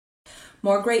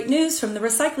More great news from the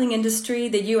recycling industry.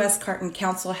 The U.S. Carton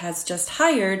Council has just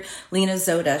hired Lena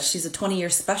Zoda. She's a 20-year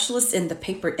specialist in the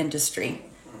paper industry.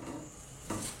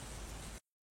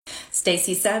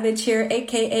 Stacy Savage here,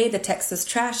 aka the Texas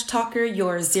Trash Talker,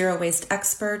 your zero waste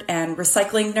expert and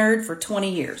recycling nerd for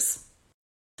 20 years.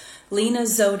 Lena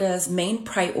Zoda's main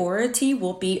priority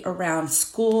will be around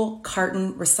school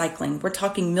carton recycling. We're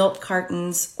talking milk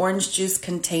cartons, orange juice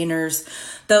containers,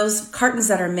 those cartons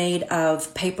that are made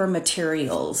of paper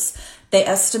materials. They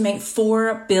estimate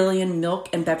 4 billion milk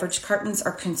and beverage cartons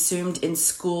are consumed in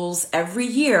schools every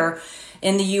year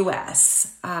in the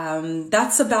U.S.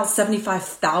 That's about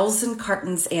 75,000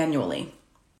 cartons annually.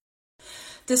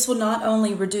 This will not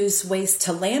only reduce waste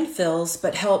to landfills,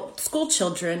 but help school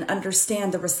children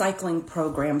understand the recycling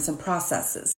programs and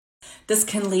processes. This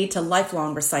can lead to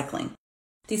lifelong recycling.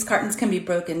 These cartons can be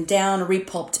broken down,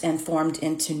 repulped, and formed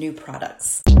into new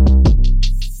products.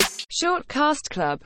 Shortcast Club.